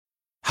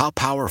How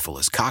powerful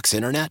is Cox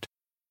Internet?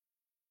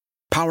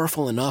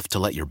 Powerful enough to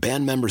let your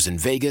band members in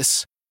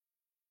Vegas,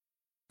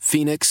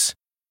 Phoenix,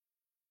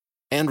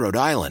 and Rhode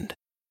Island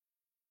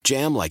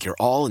jam like you're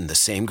all in the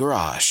same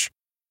garage.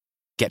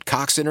 Get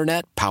Cox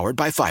Internet powered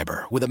by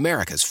fiber with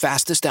America's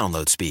fastest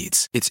download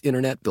speeds. It's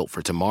internet built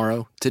for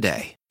tomorrow,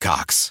 today.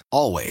 Cox,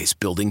 always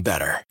building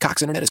better.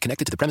 Cox Internet is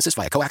connected to the premises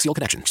via coaxial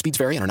connection. Speeds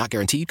vary and are not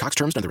guaranteed. Cox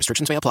terms and other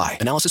restrictions may apply.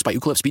 Analysis by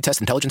Ookla Speed Test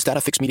Intelligence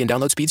Data. Fixed median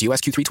download speeds. US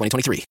Q3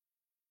 2023.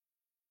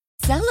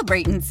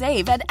 Celebrate and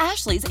save at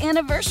Ashley's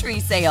Anniversary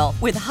Sale.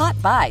 With Hot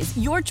Buys,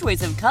 your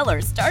choice of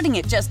colors starting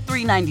at just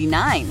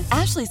 $3.99.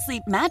 Ashley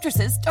Sleep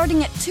mattresses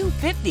starting at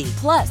 $2.50.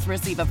 Plus,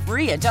 receive a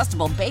free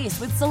adjustable base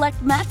with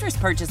select mattress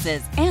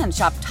purchases. And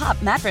shop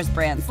top mattress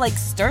brands like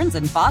Stearns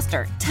 &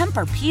 Foster,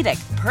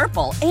 Tempur-Pedic,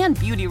 Purple, and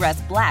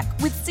Beautyrest Black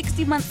with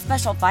 60-month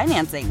special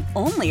financing.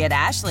 Only at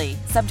Ashley.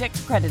 Subject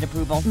to credit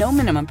approval. No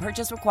minimum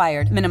purchase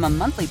required. Minimum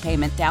monthly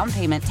payment, down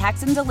payment,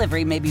 tax, and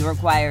delivery may be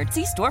required.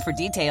 See store for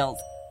details.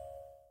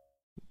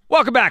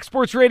 Welcome back.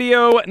 Sports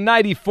Radio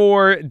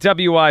 94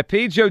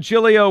 WIP. Joe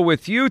Giglio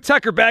with you.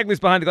 Tucker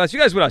Bagley's behind the glass. You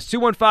guys with us.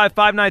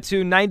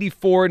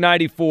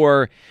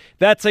 215-592-9494.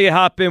 That's how you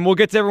hop in. We'll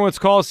get to everyone's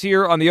calls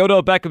here on the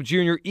Odell Beckham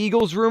Jr.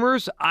 Eagles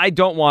rumors. I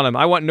don't want him.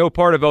 I want no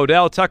part of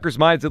Odell. Tucker's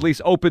mind's at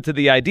least open to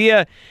the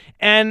idea.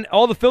 And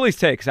all the Phillies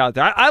takes out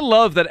there. I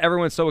love that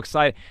everyone's so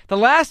excited. The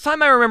last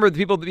time I remember the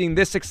people being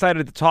this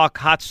excited to talk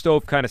hot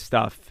stove kind of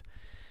stuff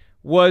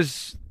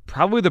was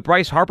probably the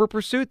Bryce Harper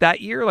pursuit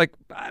that year. Like,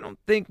 I don't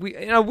think we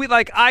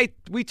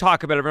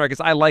talk about it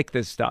because I like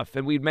this stuff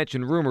and we'd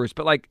mentioned rumors,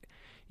 but like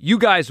you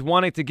guys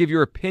wanting to give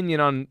your opinion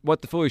on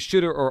what the Phillies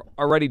should or are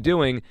already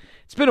doing.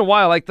 It's been a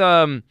while. Like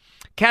the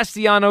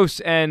Castellanos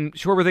and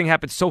Schwarber thing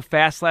happened so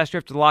fast last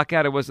year after the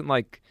lockout. It wasn't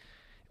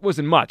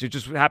much. It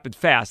just happened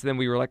fast. And then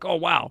we were like, oh,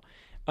 wow.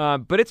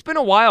 But it's been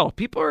a while.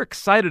 People are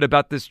excited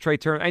about this trade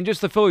term and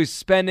just the Phillies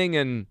spending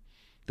and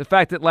the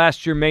fact that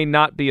last year may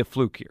not be a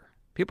fluke here.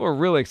 People are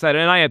really excited,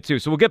 and I am too.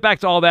 So we'll get back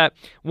to all that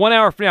 1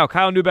 hour from now.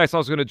 Kyle Neubeck's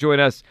also going to join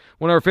us,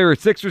 one of our favorite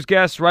Sixers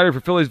guests, writer for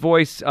Philly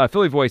Voice,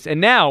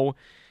 and now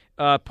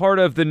part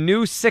of the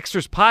new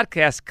Sixers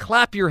podcast,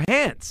 Clap Your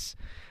Hands,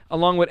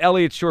 along with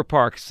Elliot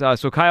Shore-Parks.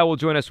 So Kyle will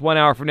join us 1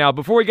 hour from now.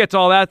 Before we get to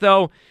all that,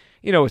 though,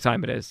 you know what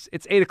time it is.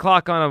 It's 8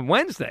 o'clock on a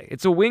Wednesday.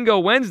 It's a Wingo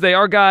Wednesday.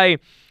 Our guy,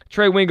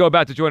 Trey Wingo,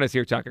 about to join us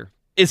here, Tucker.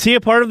 Is he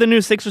a part of the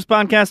new Sixers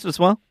podcast as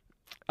well?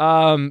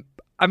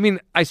 I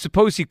mean, I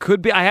suppose he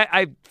could be.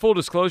 I full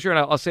disclosure, and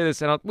I'll say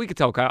this, and we could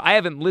tell Kyle, I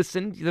haven't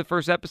listened to the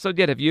first episode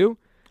yet. Have you?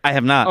 I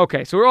have not.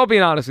 Okay, so we're all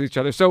being honest with each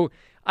other. So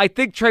I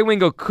think Trey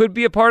Wingo could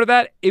be a part of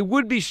that. It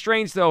would be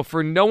strange, though,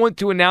 for no one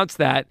to announce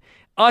that.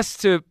 Us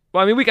to,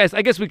 well, I mean,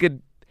 I guess we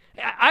could.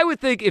 I would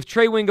think if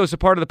Trey Wingo's a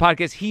part of the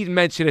podcast, he'd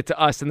mention it to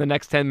us in the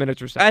next 10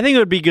 minutes or so. I think it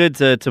would be good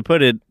to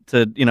put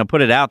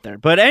it out there.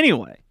 But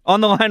anyway,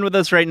 on the line with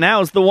us right now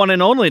is the one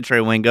and only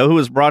Trey Wingo, who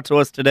was brought to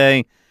us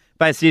today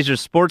by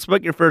Caesars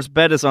Sportsbook. Your first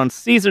bet is on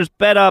Caesars.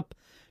 Bet up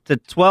to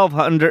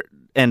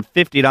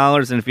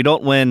 $1,250, and if you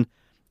don't win,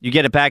 you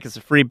get it back as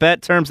a free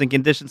bet. Terms and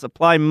conditions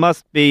apply.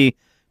 Must be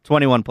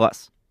 21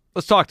 plus.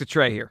 Let's talk to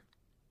Trey here.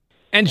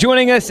 And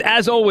joining us,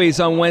 as always,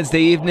 on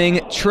Wednesday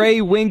evening,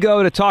 Trey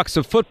Wingo to talk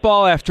some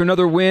football after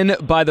another win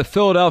by the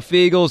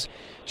Philadelphia Eagles.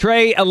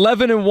 Trey,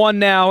 11-1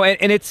 now,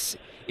 and it's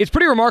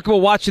pretty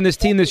remarkable watching this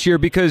team this year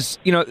because,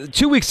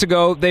 2 weeks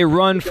ago, they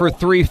run for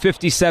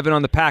 357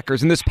 on the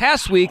Packers. And this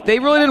past week, they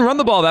really didn't run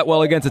the ball that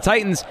well against the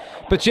Titans,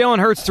 but Jalen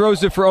Hurts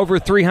throws it for over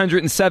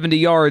 370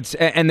 yards,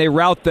 and they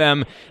rout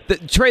them.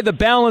 Trey, the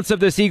balance of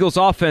this Eagles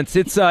offense,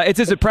 it's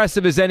as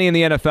impressive as any in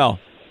the NFL.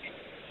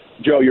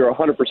 Joe, you're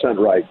 100%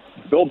 right.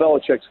 Bill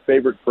Belichick's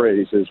favorite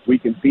phrase is, we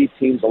can beat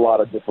teams a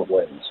lot of different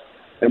ways.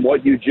 And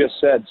what you just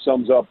said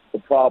sums up the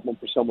problem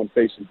for someone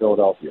facing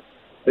Philadelphia.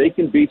 They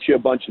can beat you a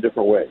bunch of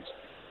different ways.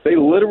 They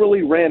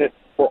literally ran it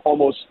for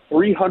almost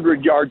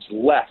 300 yards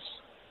less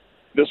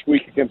this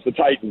week against the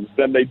Titans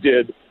than they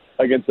did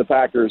against the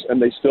Packers,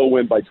 and they still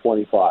win by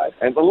 25.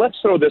 And let's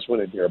throw this one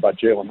in here about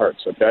Jalen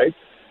Hurts, okay?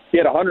 He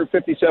had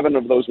 157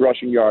 of those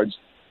rushing yards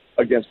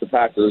against the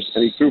Packers,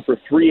 and he threw for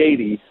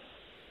 380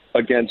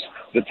 against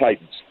the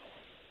Titans.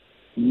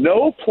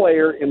 No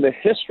player in the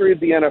history of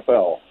the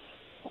NFL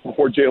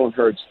before Jalen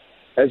Hurts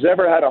has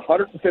ever had a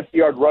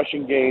 150-yard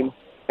rushing game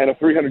and a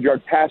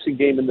 300-yard passing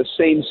game in the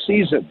same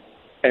season.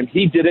 And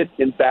he did it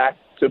in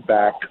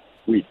back-to-back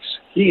weeks.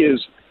 He is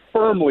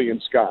firmly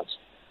ensconced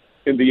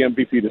in the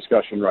MVP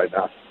discussion right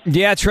now.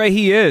 Yeah, Trey,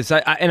 he is.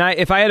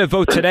 If I had to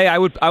vote today, I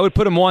would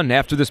put him one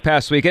after this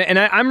past week. And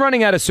I'm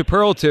running out of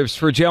superlatives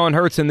for Jalen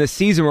Hurts in this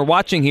season we're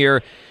watching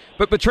here.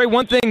 But Trey,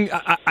 one thing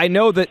I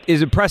know that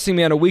is impressing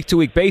me on a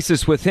week-to-week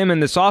basis with him in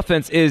this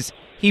offense is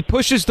he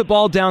pushes the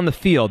ball down the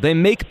field. They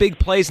make big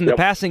plays in the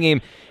passing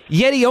game.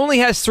 Yet he only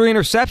has 3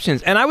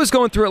 interceptions. And I was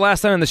going through it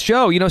last night on the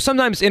show.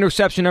 Sometimes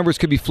interception numbers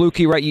could be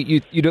fluky, right?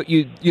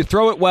 You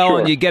throw it well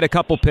and you get a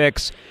couple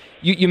picks.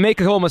 You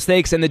make a couple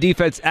mistakes and the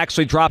defense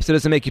actually drops it,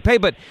 doesn't make you pay.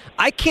 But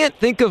I can't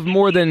think of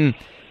more than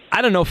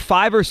I don't know,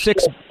 5 or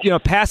 6,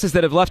 passes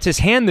that have left his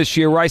hand this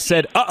year where I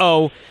said,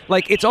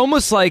 like it's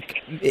almost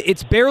like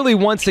it's barely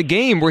once a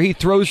game where he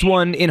throws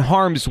one in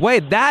harm's way.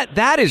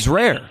 That is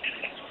rare.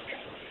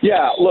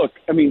 Yeah, look,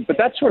 but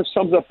that sort of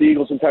sums up the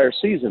Eagles' entire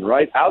season,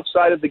 right?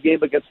 Outside of the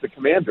game against the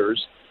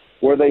Commanders,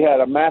 where they had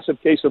a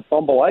massive case of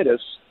fumbleitis,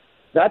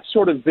 that's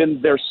sort of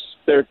been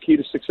their key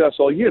to success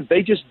all year.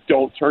 They just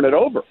don't turn it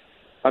over.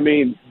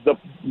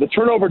 The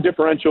turnover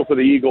differential for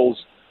the Eagles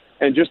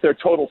and just their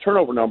total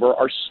turnover number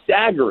are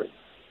staggering,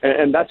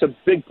 and that's a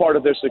big part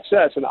of their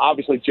success. And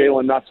obviously,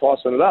 Jalen not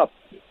tossing it up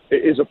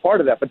is a part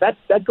of that. But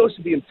that goes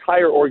to the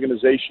entire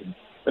organization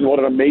and what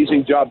an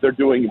amazing job they're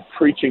doing in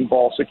preaching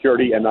ball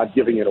security and not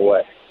giving it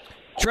away.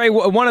 Trey,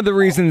 one of the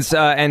reasons,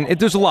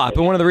 there's a lot,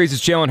 but one of the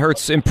reasons Jalen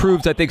Hurts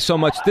improved, I think, so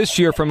much this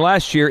year from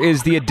last year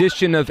is the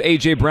addition of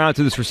A.J. Brown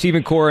to this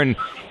receiving core, and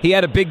he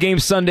had a big game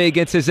Sunday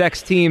against his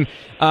ex-team.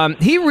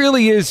 He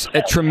really is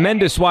a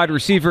tremendous wide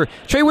receiver.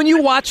 Trey, when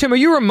you watch him, are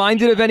you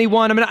reminded of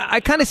anyone? I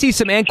kind of see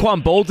some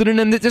Anquan Boldin in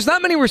him. There's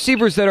not many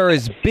receivers that are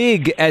as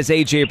big as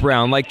A.J.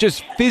 Brown, like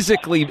just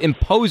physically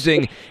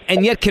imposing,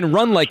 and yet can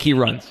run like he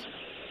runs.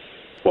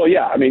 Well,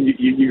 yeah,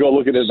 you go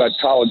look at that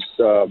college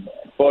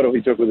photo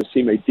he took with his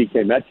teammate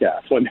DK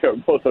Metcalf when they were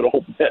both at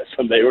Ole Miss,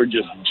 and they were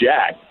just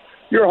jacked.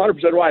 You're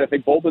 100% right. I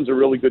think Bolton's a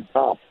really good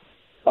comp.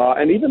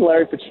 And even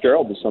Larry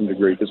Fitzgerald to some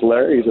degree, because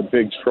Larry is a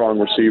big, strong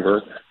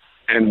receiver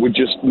and would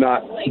just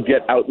not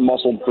get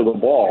out-muscled for the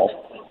ball.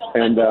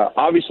 And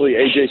obviously,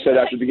 A.J. said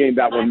after the game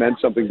that one meant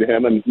something to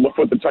him, and look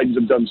what the Titans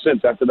have done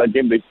since. After that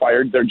game, they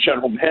fired their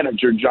general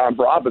manager, John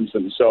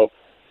Robinson. So,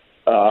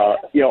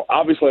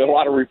 obviously a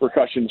lot of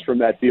repercussions from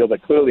that deal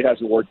that clearly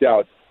hasn't worked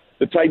out.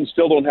 The Titans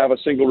still don't have a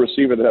single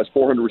receiver that has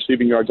 400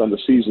 receiving yards on the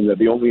season. They're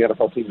the only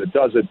NFL team that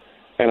does it.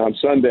 And on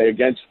Sunday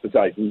against the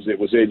Titans, it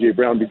was A.J.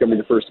 Brown becoming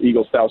the first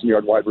Eagles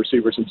 1,000-yard wide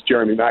receiver since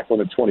Jeremy Maclin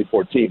in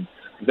 2014.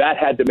 That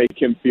had to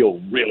make him feel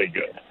really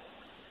good.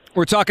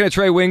 We're talking to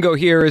Trey Wingo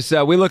here as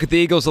we look at the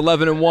Eagles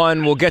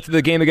 11-1. We'll get to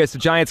the game against the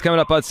Giants coming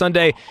up on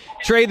Sunday.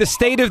 Trey, the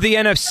state of the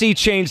NFC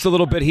changed a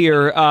little bit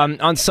here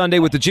on Sunday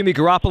with the Jimmy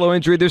Garoppolo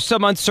injury. There's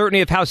some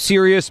uncertainty of how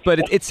serious, but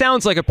it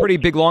sounds like a pretty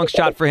big long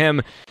shot for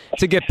him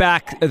to get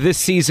back this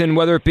season,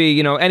 whether it be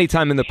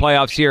anytime in the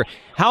playoffs here.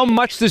 How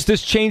much does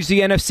this change the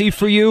NFC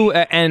for you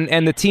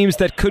and the teams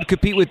that could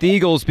compete with the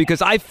Eagles?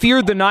 Because I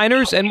feared the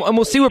Niners, and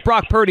we'll see what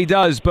Brock Purdy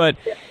does, but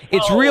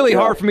it's really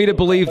hard for me to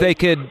believe they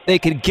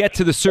could get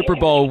to the Super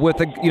Bowl with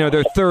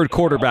their third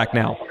quarterback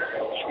now.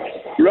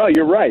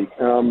 You're right.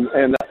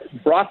 And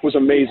Brock was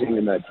amazing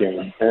in that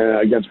game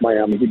against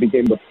Miami. He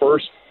became the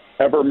first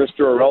ever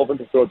Mr. Irrelevant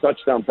to throw a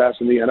touchdown pass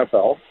in the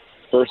NFL.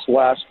 First,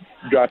 last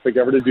draft pick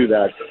ever to do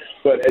that.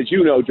 But as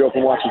you know, Joe,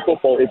 from watching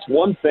football, it's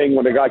one thing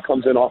when a guy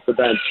comes in off the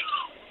bench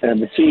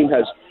and the team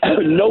has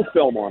no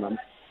film on him,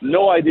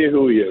 no idea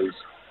who he is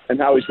and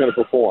how he's going to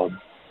perform.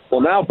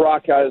 Well, now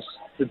Brock has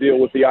to deal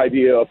with the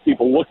idea of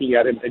people looking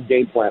at him and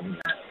game planning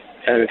him.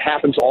 And it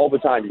happens all the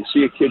time. You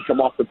see a kid come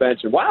off the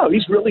bench and, wow,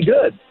 he's really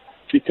good,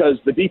 because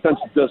the defense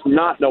does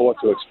not know what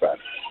to expect,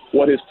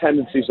 what his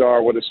tendencies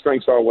are, what his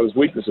strengths are, what his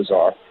weaknesses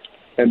are.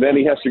 And then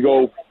he has to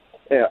go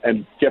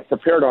and get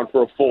prepared on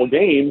for a full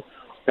game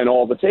and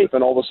all the tape.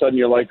 And all of a sudden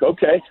you're like,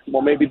 okay,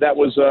 well, maybe that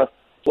was a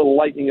little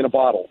lightning in a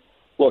bottle.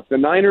 Look, the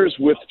Niners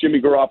with Jimmy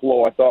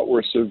Garoppolo, I thought,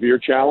 were a severe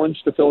challenge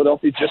to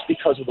Philadelphia just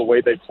because of the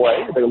way they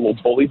play. They're a little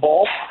bully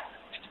ball,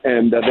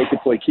 and they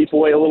could play keep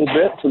away a little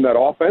bit from that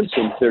offense,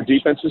 and their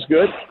defense is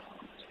good.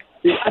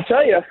 I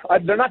tell you,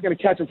 they're not going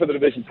to catch them for the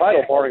division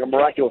title, barring a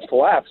miraculous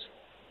collapse.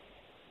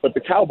 But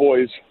the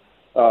Cowboys,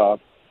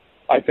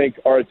 I think,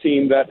 are a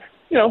team that,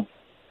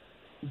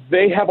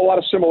 they have a lot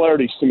of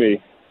similarities to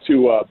me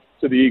to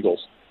the Eagles.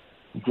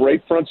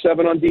 Great front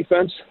seven on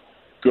defense,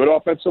 good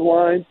offensive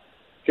line,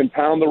 can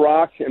pound the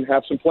rock, and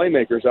have some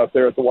playmakers out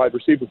there at the wide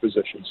receiver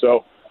position.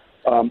 So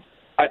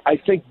I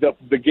think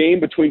the game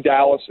between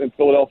Dallas and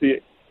Philadelphia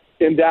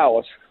in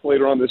Dallas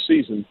later on this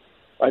season,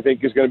 I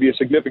think, is going to be a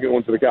significant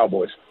one for the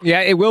Cowboys.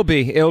 Yeah, it will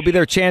be. It will be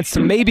their chance to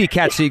maybe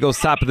catch the Eagles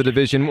top of the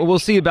division. We'll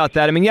see about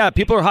that.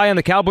 People are high on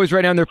the Cowboys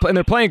right now, and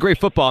they're playing great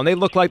football, and they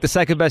look like the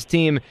second best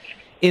team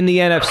in the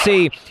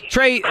NFC.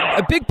 Trey,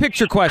 a big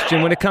picture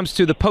question when it comes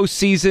to the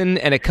postseason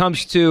and it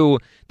comes to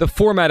the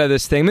format of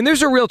this thing.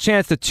 There's a real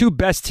chance the two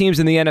best teams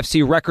in the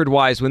NFC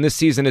record-wise when this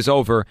season is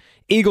over,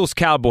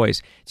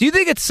 Eagles-Cowboys. Do you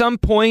think at some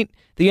point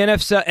the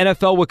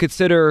NFL would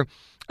consider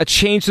a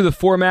change to the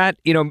format,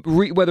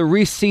 whether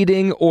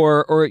reseeding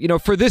or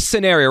for this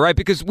scenario, right?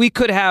 Because we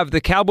could have the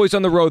Cowboys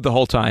on the road the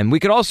whole time. We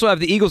could also have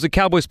the Eagles and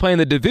Cowboys playing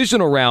the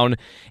divisional round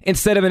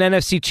instead of an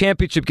NFC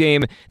championship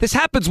game. This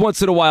happens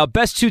once in a while.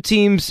 Best two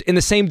teams in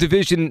the same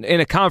division in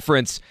a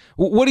conference.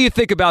 What do you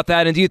think about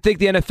that? And do you think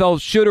the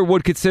NFL should or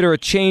would consider a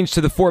change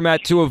to the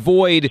format to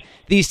avoid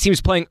these teams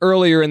playing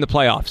earlier in the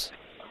playoffs?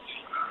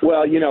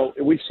 Well,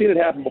 we've seen it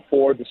happen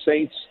before. The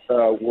Saints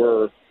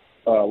were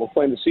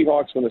playing the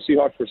Seahawks when the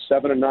Seahawks were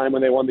 7-9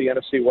 when they won the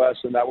NFC West,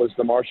 and that was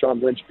the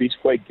Marshawn Lynch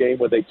Beastquake game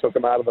where they took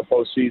them out of the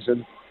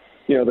postseason.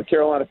 The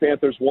Carolina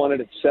Panthers won it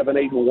at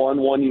 7-8-1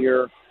 one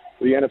year.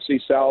 the NFC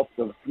South,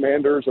 the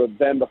Commanders, or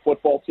then the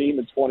football team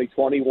in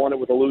 2020 won it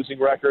with a losing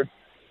record.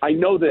 I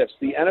know this.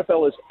 The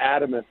NFL is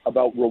adamant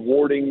about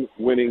rewarding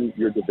winning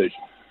your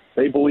division.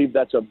 They believe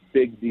that's a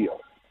big deal.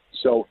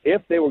 So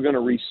if they were going to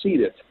reseed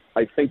it,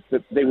 I think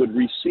that they would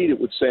reseed it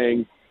with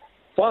saying,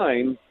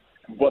 fine,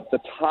 but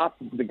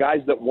the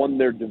guys that won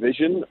their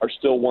division are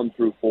still 1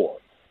 through 4,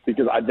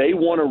 because they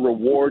want to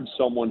reward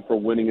someone for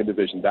winning a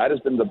division. That has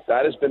been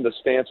the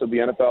stance of the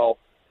NFL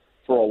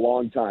for a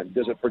long time.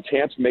 Does it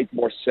perchance make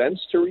more sense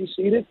to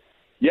reseed it?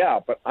 Yeah,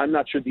 but I'm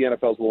not sure the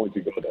NFL is willing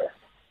to go there.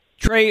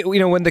 Trey,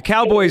 when the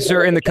Cowboys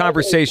are in the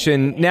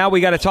conversation, now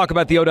we got to talk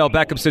about the Odell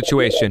Beckham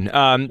situation.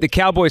 The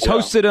Cowboys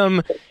hosted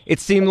him. It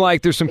seemed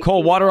like there's some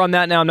cold water on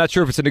that now. I'm not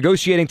sure if it's a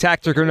negotiating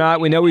tactic or not.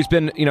 We know he's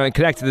been,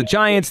 connected to the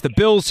Giants, the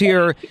Bills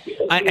here.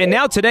 And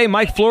now today,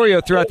 Mike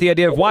Florio threw out the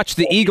idea of watch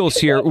the Eagles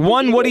here.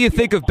 One, what do you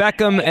think of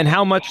Beckham and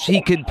how much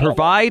he could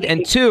provide?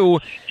 And two,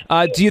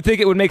 do you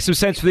think it would make some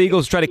sense for the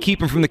Eagles to try to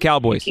keep him from the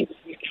Cowboys?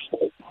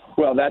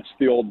 Well, that's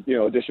the old,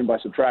 addition by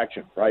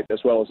subtraction, right,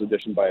 as well as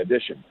addition by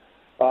addition.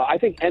 I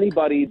think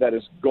anybody that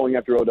is going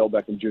after Odell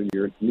Beckham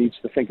Jr. needs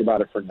to think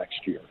about it for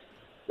next year.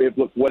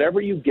 Look, whatever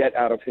you get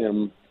out of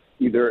him,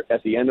 either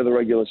at the end of the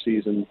regular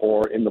season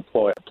or in the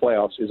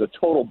playoffs, is a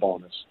total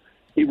bonus.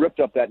 He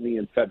ripped up that knee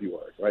in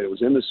February, right? It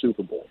was in the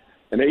Super Bowl.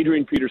 And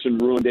Adrian Peterson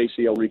ruined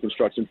ACL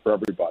reconstruction for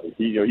everybody.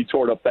 He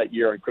tore it up that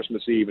year on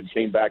Christmas Eve and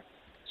came back,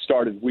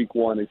 started week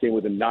 1, and came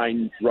within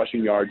 9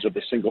 rushing yards of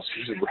the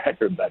single-season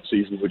record that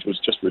season, which was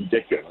just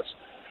ridiculous.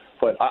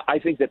 But I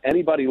think that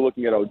anybody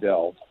looking at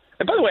Odell –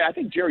 and by the way, I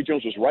think Jerry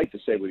Jones was right to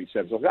say what he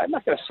said. So I'm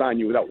not going to sign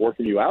you without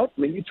working you out.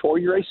 I mean, you tore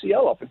your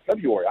ACL up in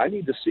February. I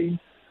need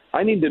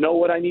to know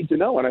what I need to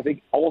know, and I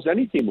think almost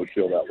any team would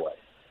feel that way.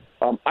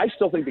 I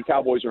still think the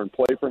Cowboys are in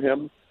play for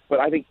him, but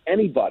I think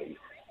anybody,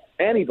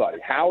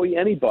 Howie,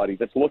 anybody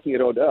that's looking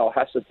at Odell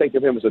has to think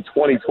of him as a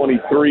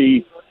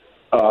 2023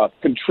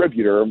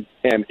 contributor,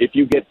 and if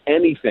you get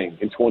anything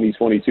in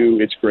 2022,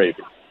 it's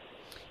gravy.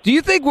 Do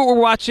you think what we're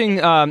watching,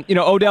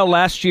 Odell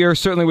last year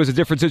certainly was a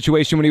different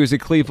situation when he was at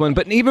Cleveland,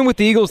 but even with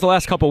the Eagles the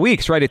last couple of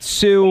weeks, right? It's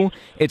Sue,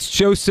 it's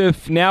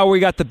Joseph, now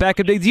we got the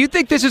Beckham. Do you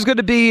think this is going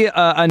to be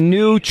a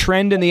new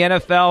trend in the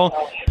NFL?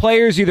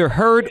 Players either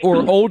hurt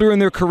or older in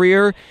their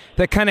career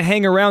that kind of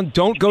hang around,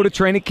 don't go to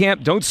training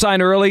camp, don't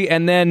sign early,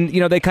 and then,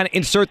 they kind of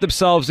insert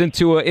themselves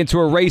into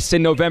a race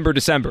in November,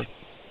 December?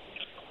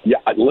 Yeah,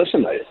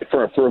 listen,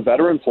 for a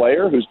veteran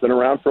player who's been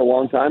around for a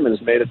long time and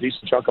has made a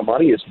decent chunk of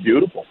money, it's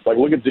beautiful. Like,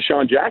 look at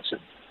Deshaun Jackson,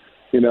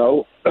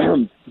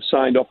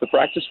 signed off the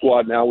practice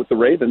squad now with the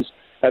Ravens,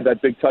 had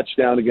that big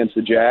touchdown against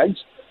the Jags.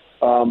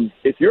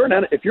 If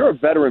you're a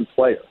veteran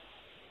player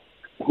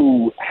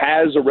who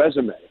has a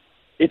resume,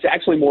 it's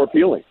actually more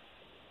appealing.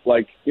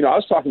 Like, I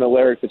was talking to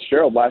Larry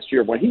Fitzgerald last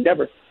year when he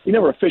never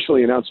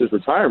officially announced his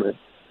retirement,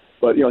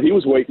 but, he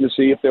was waiting to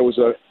see if there was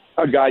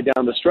a guy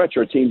down the stretch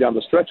or a team down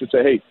the stretch would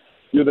say, hey,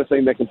 you're the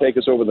thing that can take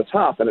us over the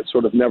top, and it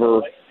sort of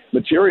never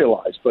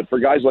materialized. But for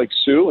guys like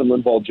Sue and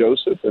Linval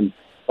Joseph and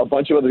a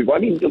bunch of other people, I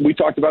mean, we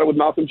talked about it with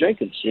Malcolm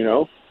Jenkins,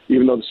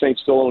 even though the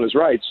Saints still own his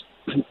rights.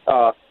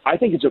 I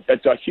think it's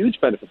a huge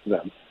benefit to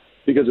them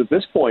because at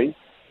this point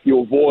you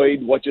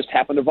avoid what just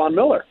happened to Von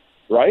Miller,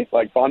 right?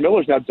 Like, Von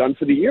Miller's now done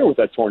for the year with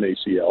that torn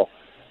ACL,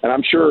 and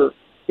I'm sure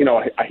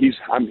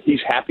he's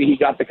happy he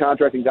got the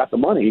contract and got the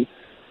money.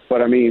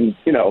 But I mean,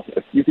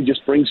 if you could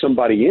just bring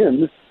somebody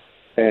in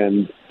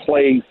and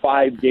play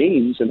 5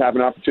 games and have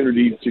an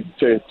opportunity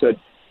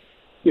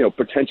to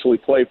potentially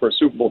play for a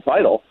Super Bowl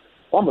title,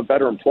 well, I'm a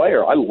veteran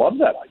player. I love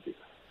that idea.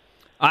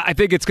 I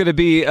think it's going to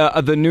be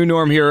the new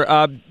norm here.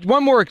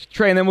 One more,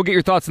 Trey, and then we'll get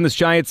your thoughts on this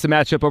Giants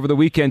matchup over the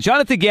weekend.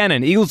 Jonathan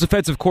Gannon, Eagles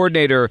defensive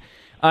coordinator.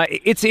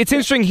 It's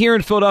interesting here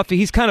in Philadelphia.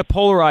 He's kind of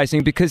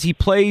polarizing because he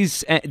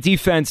plays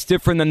defense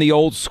different than the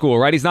old school,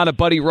 right? He's not a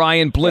Buddy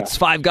Ryan blitz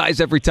 5 guys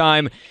every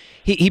time.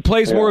 He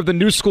plays more of the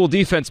new school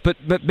defense, but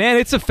man,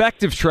 it's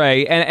effective,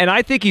 Trey, and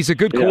I think he's a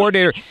good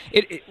coordinator.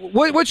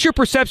 What's your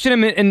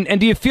perception,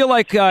 and do you feel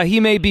like he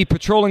may be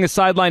patrolling a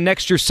sideline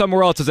next year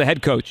somewhere else as a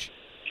head coach?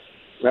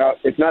 Well,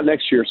 it's not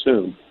next year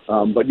soon,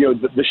 but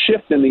the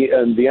shift in the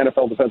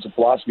NFL defensive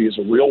philosophy is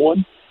a real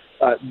one.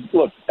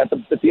 Look, at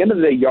the end of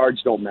the day,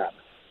 yards don't matter.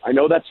 I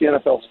know that's the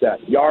NFL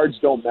stat. Yards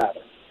don't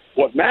matter.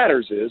 What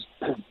matters is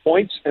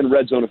points and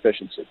red zone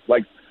efficiency.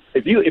 Like,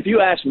 if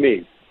you ask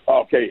me,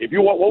 okay,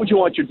 what would you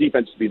want your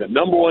defense to be? The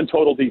number one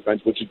total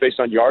defense, which is based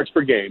on yards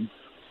per game,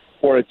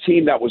 or a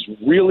team that was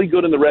really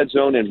good in the red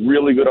zone and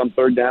really good on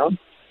third down?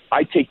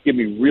 Give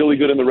me really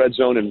good in the red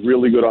zone and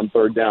really good on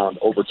third down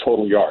over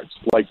total yards.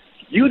 Like,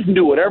 you can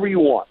do whatever you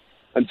want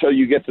until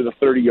you get to the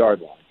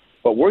 30-yard line,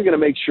 but we're going to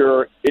make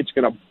sure it's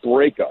going to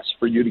break us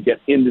for you to get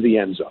into the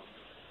end zone.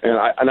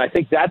 And I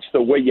think that's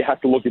the way you have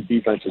to look at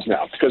defenses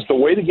now, because the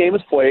way the game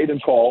is played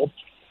and called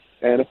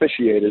and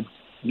officiated,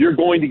 you're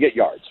going to get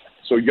yards.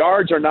 So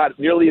yards are not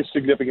nearly as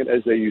significant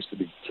as they used to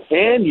be.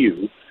 Can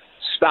you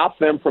stop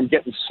them from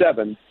getting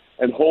 7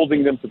 and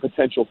holding them to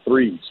potential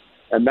 3s?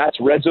 And that's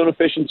red zone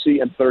efficiency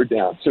and third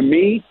down. To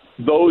me,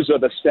 those are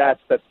the stats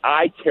that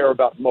I care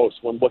about most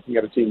when looking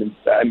at a team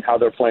and how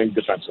they're playing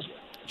defensively.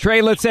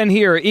 Trey, let's end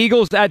here.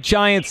 Eagles at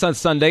Giants on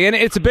Sunday. And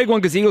it's a big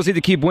one because Eagles need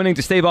to keep winning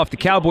to stave off the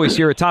Cowboys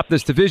here atop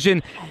this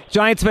division.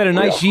 Giants have had a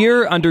nice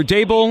year under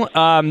Dable,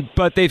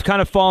 but they've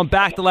kind of fallen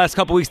back the last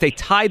couple weeks. They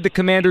tied the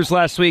Commanders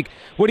last week.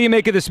 What do you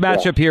make of this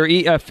matchup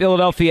here,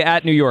 Philadelphia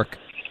at New York?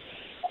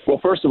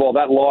 Well, first of all,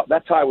 that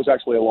tie was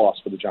actually a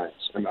loss for the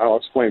Giants. And I'll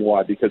explain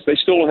why. Because they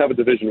still don't have a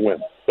division win.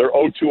 They're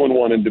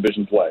 0-2-1 in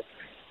division play.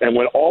 And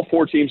when all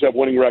four teams have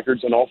winning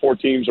records and all four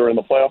teams are in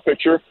the playoff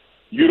picture,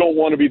 you don't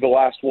want to be the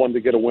last one to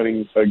get a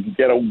win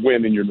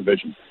in your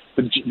division.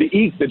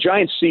 The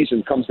Giants'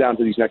 season comes down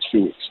to these next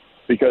 2 weeks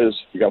because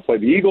you got to play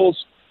the Eagles,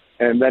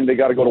 and then they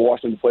got to go to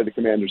Washington to play the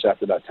Commanders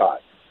after that tie.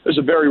 There's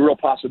a very real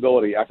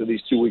possibility after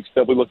these 2 weeks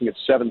they'll be looking at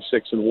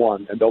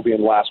 7-6-1, and they'll be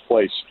in last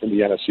place in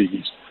the NFC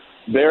East.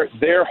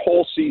 Their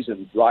whole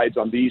season rides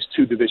on these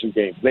two division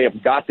games. They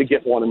have got to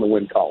get one in the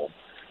win column.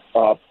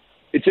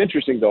 It's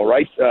interesting, though,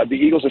 right? The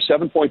Eagles are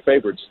 7-point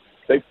favorites.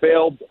 They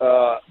failed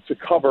to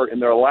cover in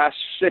their last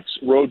 6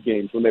 road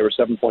games when they were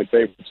 7-point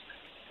favorites.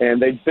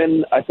 And they've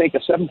been, I think, a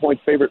 7-point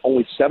favorite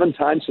only 7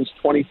 times since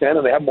 2010,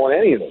 and they haven't won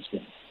any of those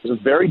games. It's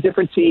a very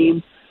different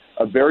team,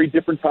 a very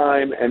different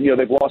time, and,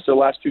 they've lost their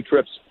last 2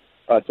 trips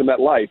to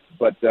MetLife.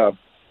 But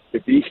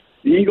if the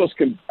Eagles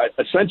can,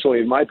 essentially,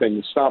 in my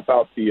opinion, stomp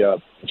out the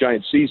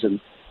Giants season,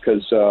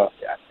 because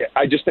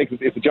I just think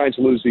if the Giants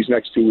lose these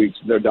next 2 weeks,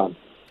 they're done.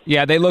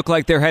 Yeah, they look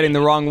like they're heading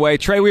the wrong way.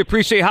 Trey, we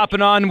appreciate you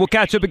hopping on. We'll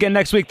catch up again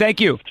next week. Thank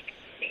you.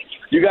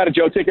 You got it,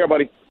 Joe. Take care,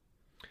 buddy.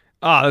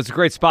 That's a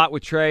great spot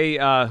with Trey.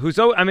 I've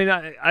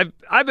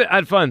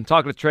had fun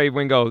talking to Trey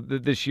Wingo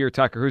this year,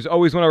 Tucker, who's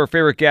always one of our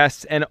favorite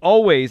guests. And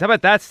always, how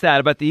about that stat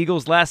about the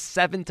Eagles' last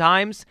 7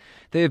 times?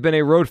 They have been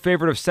a road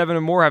favorite of 7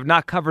 or more, have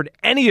not covered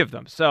any of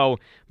them. So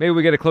maybe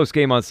we get a close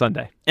game on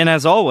Sunday. And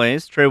as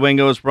always, Trey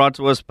Wingo is brought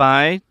to us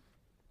by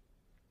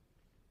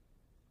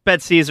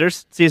Bet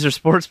Caesars, Caesars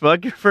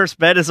Sportsbook. Your first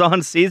bet is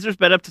on Caesars.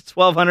 Bet up to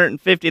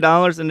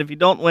 $1,250. And if you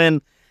don't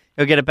win,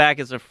 you'll get it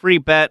back as a free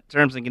bet.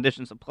 Terms and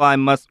conditions apply.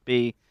 Must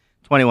be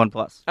 21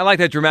 plus. I like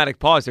that dramatic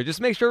pause there. Just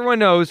make sure everyone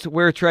knows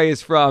where Trey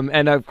is from.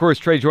 And, of course,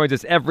 Trey joins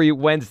us every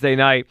Wednesday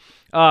night.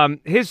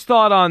 His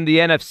thought on the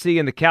NFC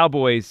and the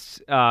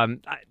Cowboys,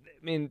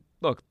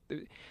 look,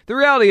 the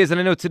reality is, and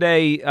I know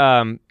today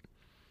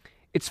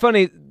it's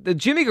funny, the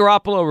Jimmy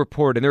Garoppolo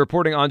report, and the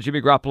reporting on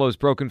Jimmy Garoppolo's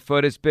broken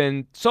foot has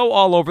been so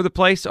all over the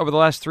place over the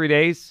last 3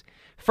 days.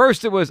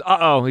 First, it was,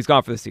 he's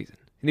gone for the season.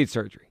 He needs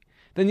surgery.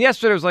 Then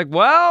yesterday it was like,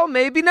 well,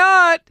 maybe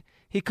not.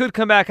 He could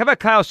come back. How about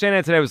Kyle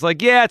Shanahan today? Was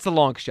like, yeah, it's a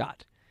long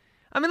shot.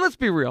 I mean, let's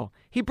be real.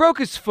 He broke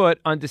his foot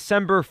on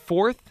December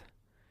 4th,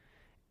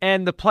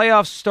 and the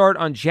playoffs start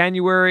on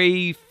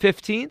January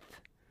 15th.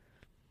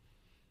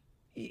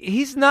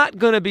 He's not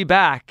going to be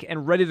back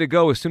and ready to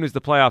go as soon as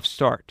the playoffs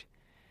start.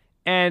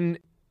 And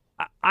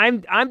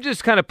I'm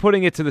just kind of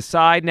putting it to the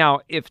side.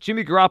 Now, if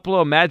Jimmy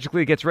Garoppolo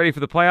magically gets ready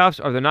for the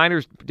playoffs, are the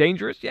Niners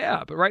dangerous?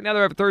 Yeah, but right now they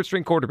have a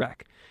third-string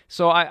quarterback.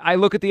 So I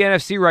look at the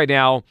NFC right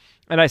now,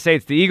 and I say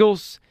it's the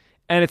Eagles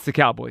and it's the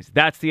Cowboys.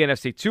 That's the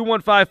NFC.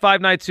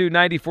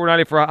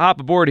 215-592-9490 hop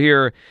aboard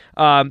here.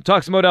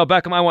 Talk some Odell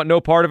Beckham. I want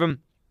no part of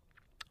him.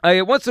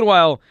 Once in a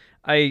while,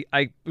 I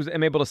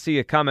am able to see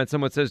a comment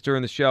someone says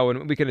during the show,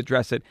 and we can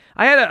address it.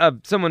 I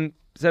had someone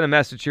send a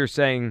message here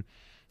saying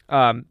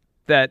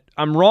that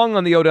I'm wrong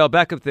on the Odell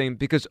Beckham thing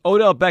because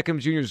Odell Beckham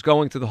Jr. is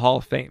going to the Hall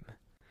of Fame.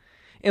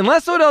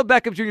 Unless Odell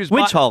Beckham Jr. is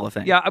Hall of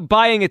Fame? Yeah,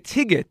 buying a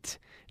ticket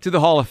to the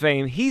Hall of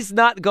Fame, he's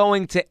not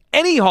going to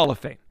any Hall of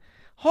Fame.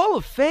 Hall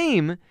of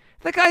Fame?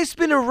 The guy's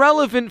been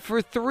irrelevant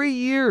for 3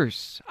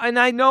 years. And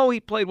I know he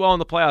played well in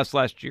the playoffs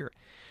last year.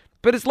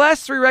 But his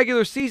last 3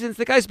 regular seasons,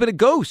 the guy's been a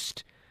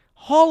ghost.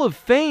 Hall of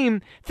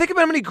Fame? Think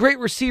about how many great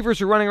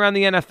receivers are running around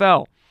the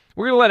NFL.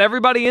 We're going to let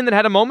everybody in that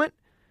had a moment?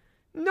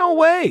 No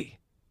way.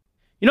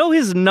 You know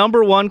his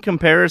number one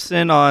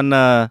comparison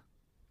on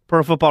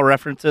Pro Football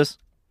References?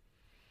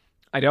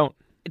 I don't.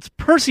 It's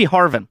Percy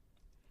Harvin.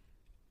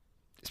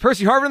 Is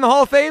Percy Harvin in the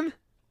Hall of Fame?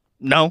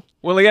 No.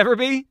 Will he ever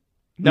be?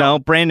 No.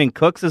 Brandon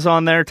Cooks is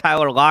on there.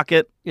 Tyler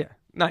Lockett. Yeah,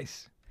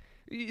 nice.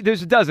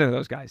 There's a dozen of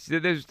those guys.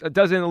 There's a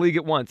dozen in the league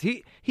at once.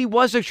 He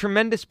was a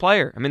tremendous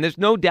player. I mean, there's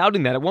no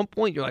doubting that. At one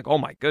point, you're like, oh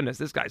my goodness,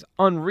 this guy's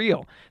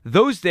unreal.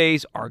 Those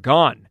days are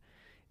gone.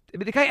 I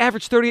mean, the guy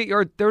averaged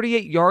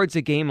 38 yards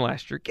a game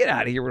last year. Get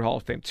out of here with Hall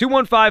of Fame.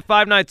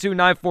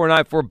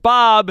 215-592-9494.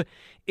 Bob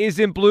is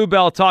in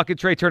Bluebell talking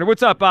Trey Turner.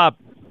 What's up, Bob?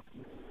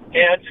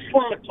 Yeah, I just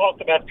wanted to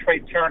talk about Trey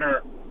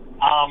Turner.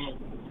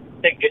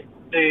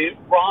 The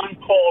Ron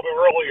called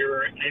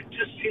earlier, and it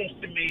just seems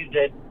to me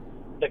that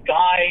the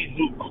guy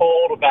who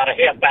called about a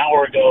half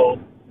hour ago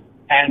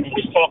and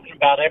was talking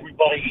about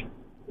everybody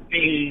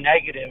being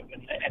negative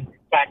and the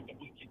fact that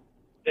we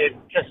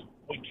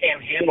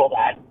can't handle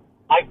that,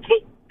 I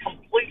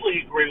completely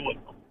agree with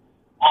them.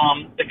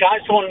 The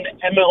guys on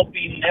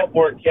MLB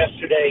Network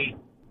yesterday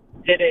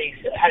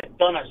had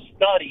done a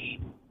study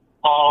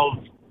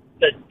of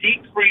the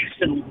decrease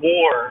in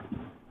WAR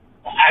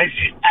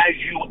as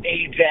you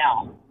age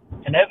out,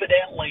 and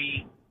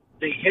evidently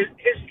the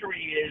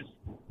history is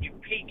you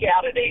peak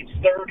out at age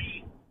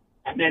 30,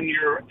 and then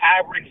your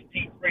average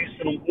decrease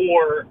in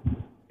WAR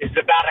is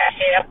about a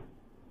half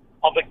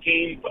of a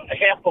game,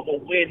 half of a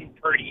win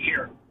per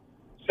year.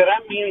 So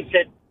that means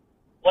that,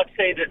 let's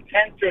say, the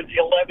 10th or the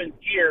 11th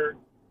year,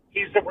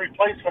 he's a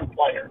replacement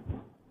player.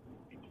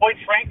 Quite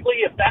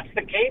frankly, if that's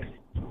the case,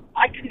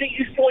 I can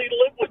easily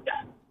live with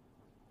that.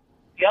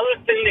 The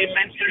other thing they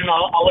mentioned, and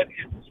I'll let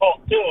you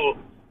talk too,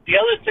 the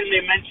other thing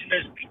they mentioned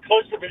is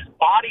because of his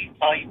body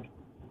type,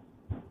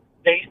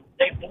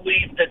 they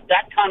believe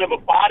that kind of a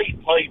body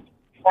type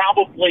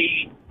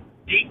probably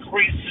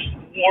decreases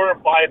WAR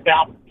by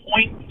about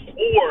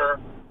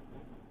 0.4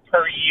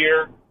 per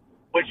year,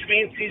 which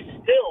means he's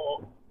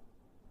still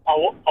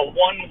a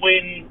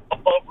one-win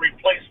above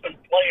replacement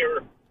player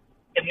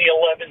in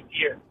the 11th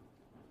year.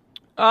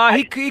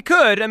 He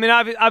could. I mean,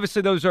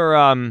 obviously those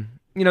are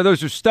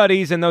those are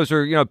studies, and those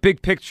are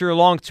big picture,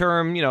 long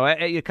term.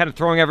 Kind of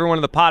throwing everyone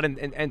in the pot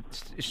and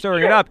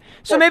stirring it up.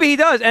 So maybe he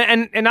does,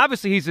 and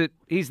obviously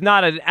he's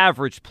not an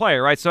average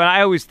player, right? So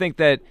I always think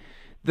that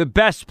the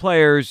best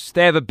players,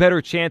 they have a better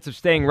chance of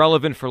staying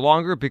relevant for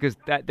longer because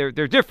that they're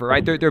different,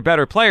 right? They're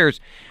better players.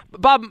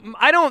 Bob,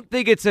 I don't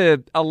think it's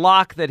a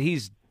lock that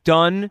he's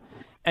done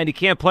and he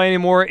can't play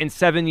anymore in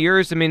 7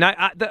 years. I mean,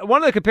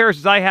 one of the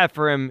comparisons I have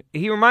for him,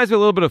 he reminds me a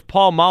little bit of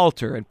Paul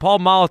Molitor, and Paul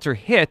Molitor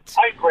hit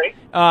I agree.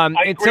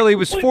 Until he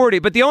was 40.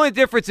 But the only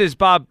difference is,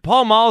 Bob,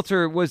 Paul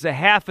Molitor was a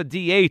half a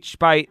DH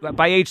by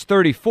age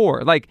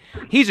 34. Like,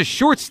 he's a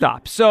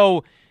shortstop.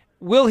 So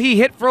will he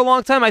hit for a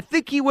long time? I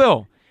think he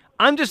will.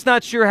 I'm just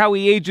not sure how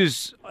he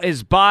ages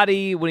his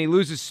body when he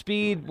loses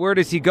speed. Where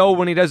does he go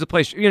when he doesn't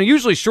play?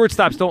 Usually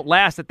shortstops don't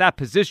last at that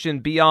position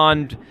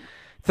beyond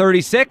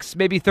 36,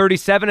 maybe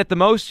 37 at the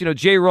most.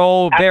 J.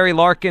 Roll, Barry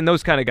Larkin,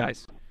 those kind of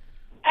guys.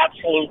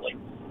 Absolutely.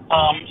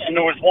 And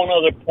there was one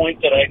other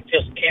point that I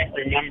just can't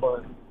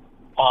remember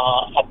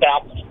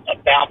about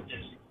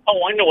this. Oh,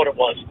 I know what it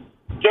was.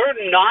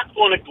 They're not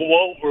going to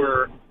go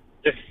over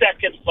the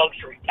second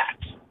luxury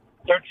tax.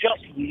 They're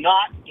just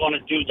not going to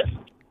do that.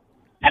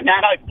 And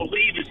that, I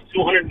believe, is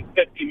 $250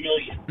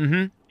 million.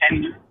 Mm-hmm.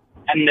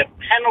 And the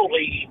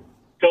penalty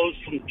goes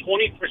from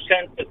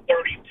 20% to 32%.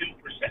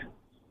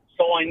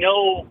 So I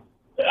know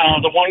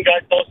the one guy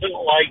doesn't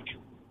like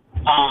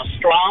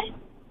Strom,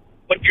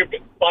 but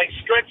by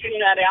stretching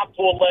that out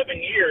to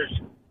 11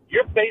 years,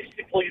 you're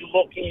basically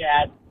looking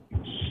at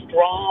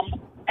Strom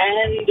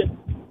and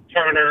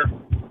Turner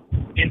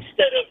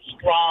instead of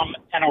Strom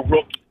and a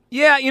rookie.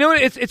 Yeah,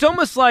 it's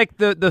almost like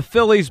the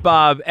Phillies,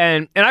 Bob,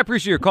 and I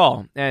appreciate your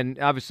call, and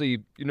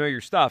obviously you know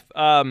your stuff.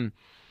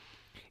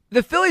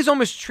 The Phillies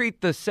almost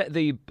treat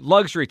the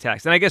luxury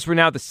tax, and I guess we're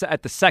now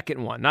at the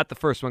second one, not the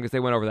first one because they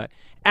went over that,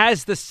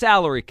 as the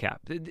salary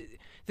cap.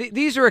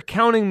 These are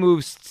accounting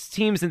moves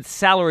teams in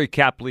salary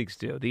cap leagues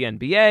do. The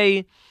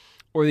NBA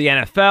or the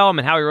NFL. I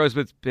mean, Howie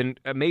Roseman's been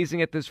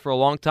amazing at this for a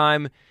long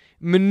time,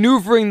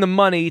 maneuvering the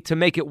money to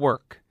make it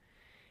work.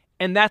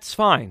 And that's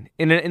fine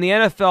in the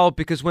NFL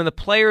because when the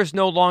player is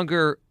no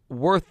longer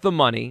worth the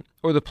money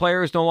or the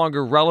player is no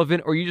longer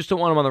relevant or you just don't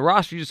want him on the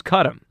roster, you just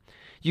cut him.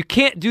 You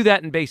can't do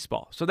that in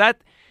baseball. So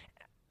that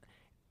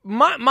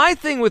my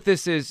thing with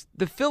this is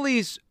the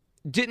Phillies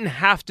didn't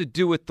have to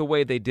do it the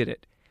way they did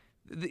it.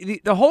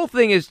 The whole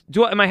thing is,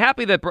 am I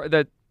happy that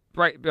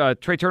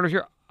Trey Turner's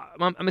here?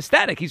 I'm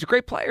ecstatic. He's a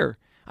great player.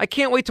 I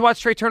can't wait to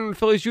watch Trey Turner in the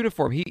Phillies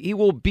uniform. He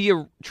will be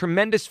a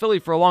tremendous Philly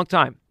for a long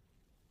time.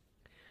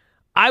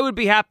 I would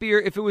be happier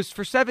if it was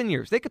for 7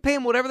 years. They could pay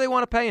him whatever they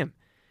want to pay him.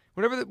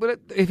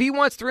 If he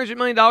wants $300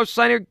 million to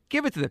sign here,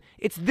 give it to them.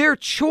 It's their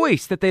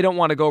choice that they don't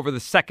want to go over the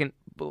second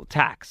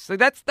tax. Like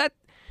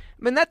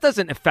that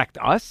doesn't affect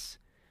us.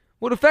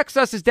 What affects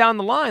us is down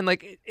the line.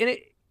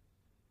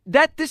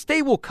 This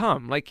day will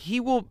come. Like,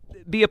 he will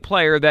be a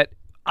player that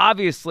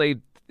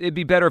obviously it'd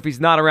be better if he's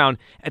not around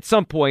at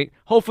some point.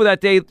 Hopefully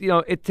that day,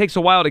 it takes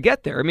a while to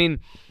get there. I mean,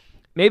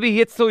 maybe he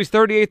hits till he's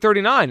 38,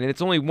 39, and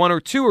it's only 1 or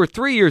 2 or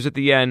 3 years at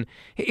the end.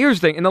 Here's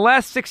the thing. In the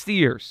last 60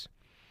 years,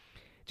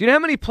 do you know how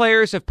many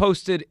players have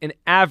posted an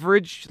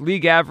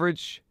league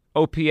average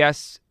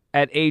OPS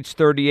at age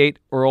 38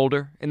 or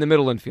older in the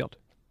middle infield?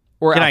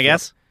 Or Can I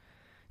guess?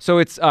 So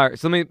it's so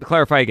let me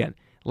clarify again.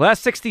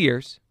 Last 60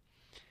 years,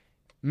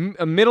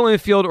 a middle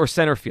infield or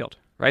center field,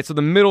 right? So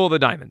the middle of the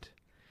diamond.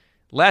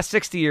 Last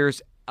 60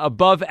 years,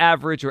 above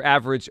average or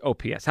average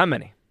OPS. How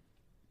many?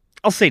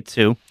 I'll say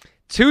 2.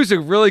 2 is a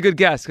really good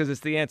guess because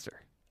it's the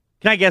answer.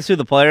 Can I guess who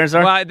the players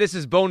are? Well, this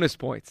is bonus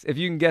points. If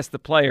you can guess the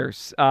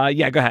players.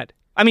 Yeah, go ahead.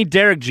 I mean,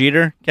 Derek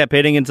Jeter kept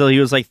hitting until he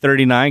was like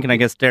 39. Can I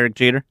guess Derek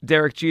Jeter?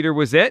 Derek Jeter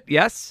was it,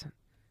 yes.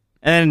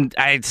 And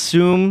I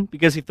assume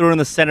because he threw in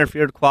the center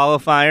field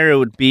qualifier, it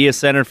would be a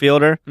center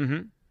fielder.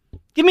 Mm-hmm.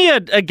 Give me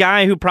a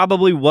guy who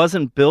probably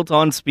wasn't built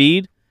on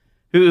speed,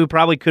 who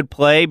probably could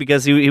play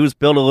because he was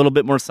built a little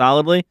bit more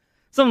solidly.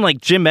 Something like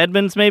Jim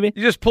Edmonds, maybe?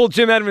 You just pulled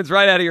Jim Edmonds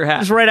right out of your hat.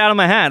 Just right out of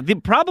my hat.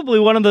 Probably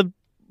one of the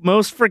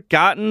most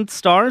forgotten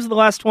stars of the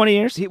last 20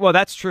 years. Well,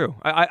 that's true.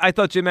 I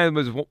thought Jim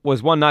Edmonds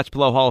was one notch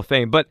below Hall of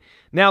Fame. But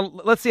now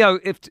let's see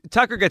if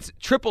Tucker gets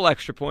triple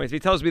extra points. He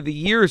tells me the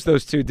years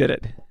those two did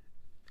it.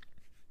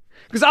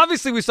 Because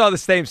obviously we saw the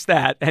same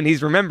stat, and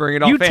he's remembering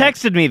it all. You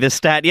texted me this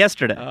stat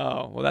yesterday.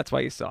 Oh, well, that's why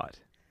you saw it.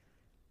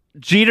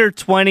 Jeter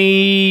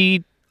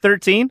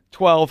 2013?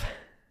 12.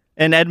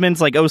 And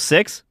Edmonds like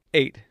 06?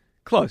 8.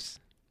 Close.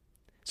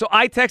 So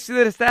I texted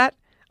it as that.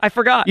 I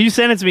forgot. You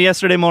sent it to me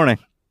yesterday morning.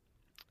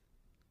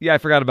 Yeah, I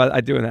forgot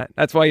about doing that.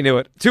 That's why you knew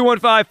it.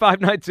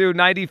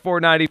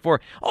 215-592-9494.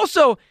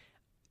 Also,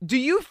 do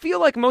you feel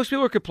like most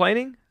people are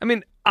complaining? I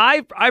mean,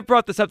 I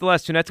brought this up the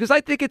last two nights because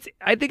I think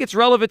it's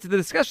relevant to the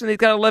discussion. He's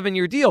got an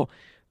 11-year deal.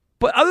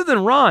 But other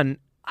than Ron,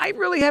 I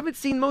really haven't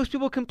seen most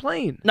people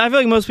complain. No, I feel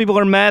like most people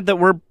are mad that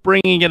we're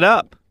bringing it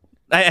up.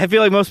 I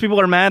feel like most people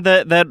are mad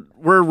that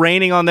we're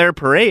raining on their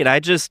parade. I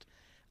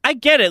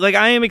get it. Like,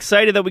 I am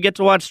excited that we get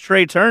to watch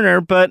Trey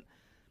Turner, but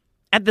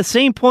at the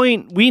same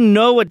point, we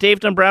know what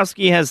Dave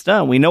Dombrowski has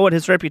done. We know what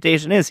his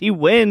reputation is. He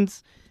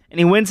wins, and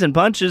he wins in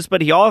bunches,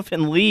 but he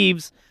often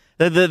leaves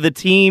the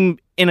team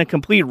in a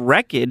complete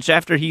wreckage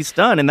after he's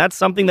done, and that's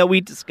something that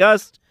we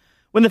discussed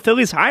when the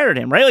Phillies hired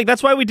him, right? Like,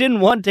 that's why we didn't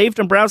want Dave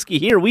Dombrowski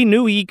here. We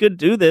knew he could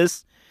do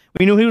this.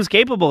 We knew he was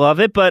capable of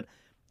it, but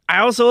I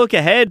also look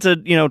ahead to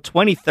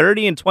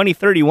 2030 and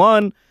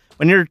 2031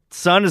 when your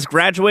son is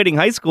graduating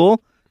high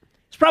school.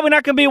 He's probably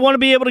not going to want to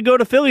be able to go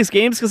to Phillies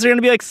games because they're going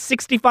to be like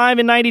 65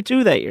 and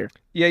 92 that year.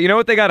 Yeah, you know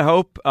what they got to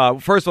hope?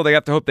 First of all, they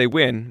have to hope they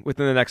win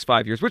within the next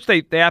 5 years, which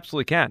they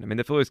absolutely can. I mean,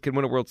 the Phillies can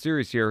win a World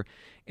Series here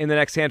in the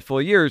next handful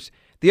of years.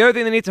 The other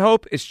thing they need to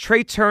hope is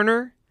Trey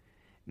Turner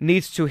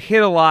needs to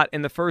hit a lot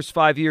in the first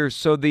 5 years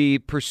so the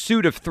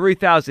pursuit of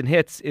 3,000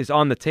 hits is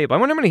on the table. I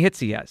wonder how many hits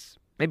he has.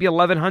 Maybe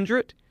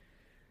 1,100?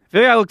 I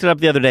feel like I looked it up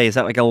the other day. Is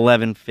that like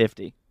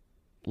 1,150?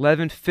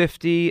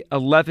 1150,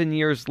 11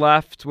 years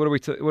left. What do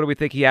we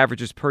think he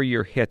averages per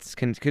year hits?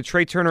 Can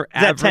Trey Turner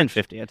average? Is that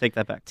 1050? I take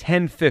that back.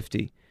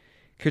 1050.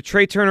 Could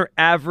Trey Turner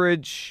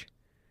average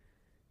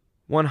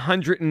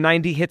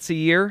 190 hits a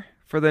year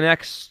for the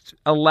next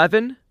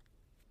 11?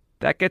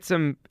 That gets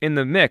him in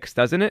the mix,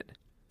 doesn't it?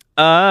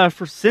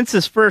 Since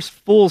his first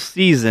full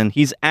season,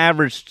 he's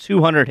averaged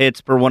 200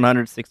 hits per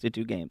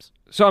 162 games.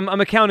 So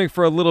I'm accounting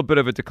for a little bit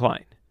of a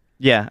decline.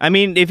 Yeah, I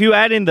mean, if you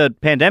add in the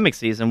pandemic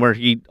season where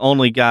he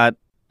only got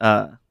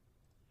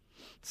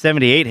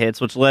 78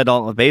 hits, which led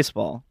all of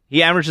baseball,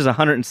 he averages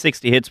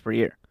 160 hits per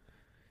year.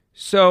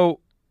 So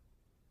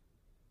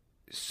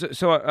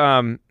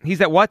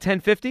he's at what,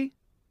 1050?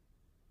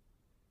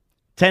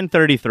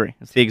 1033.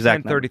 That's the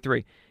exact 1033.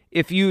 Number.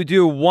 If you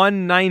do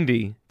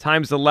 190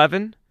 times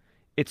 11,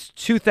 it's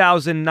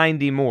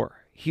 2,090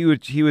 more. He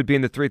would be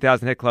in the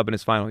 3,000 hit club in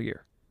his final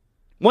year.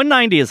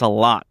 190 is a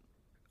lot.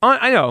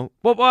 I know.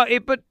 Well,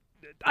 but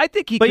I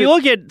think he. But could... you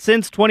look at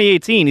since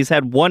 2018, he's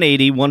had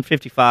 180,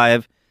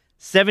 155,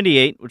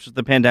 78, which was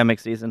the pandemic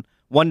season,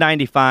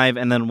 195,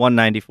 and then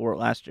 194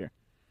 last year.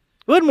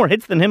 Who had more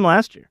hits than him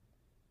last year?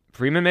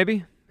 Freeman,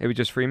 maybe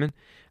just Freeman.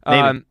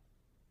 Maybe.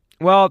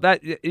 Well,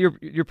 that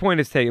your point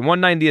is taken.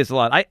 190 is a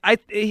lot.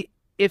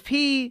 If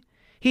he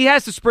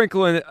has to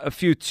sprinkle in a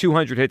few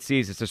 200 hit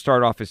seasons to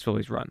start off his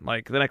Phillies run.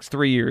 Like the next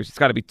 3 years, it's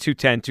got to be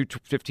 210,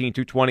 215,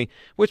 220,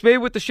 which maybe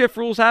with the shift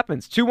rules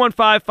happens.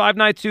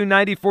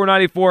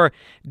 215-592-9494.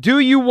 Do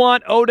you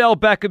want Odell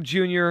Beckham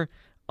Jr.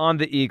 on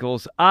the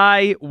Eagles?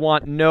 I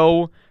want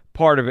no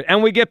part of it.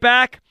 And we get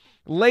back,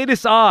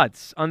 latest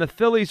odds on the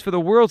Phillies for the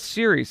World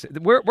Series.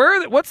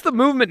 What's the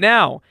movement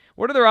now?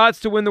 What are their odds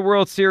to win the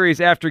World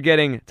Series after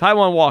getting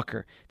Taijuan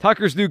Walker,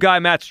 Tucker's new guy,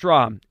 Matt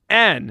Strahm,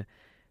 and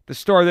the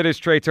star that is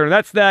Trey Turner?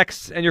 That's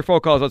next, and your phone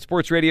calls on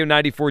Sports Radio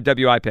 94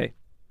 WIP.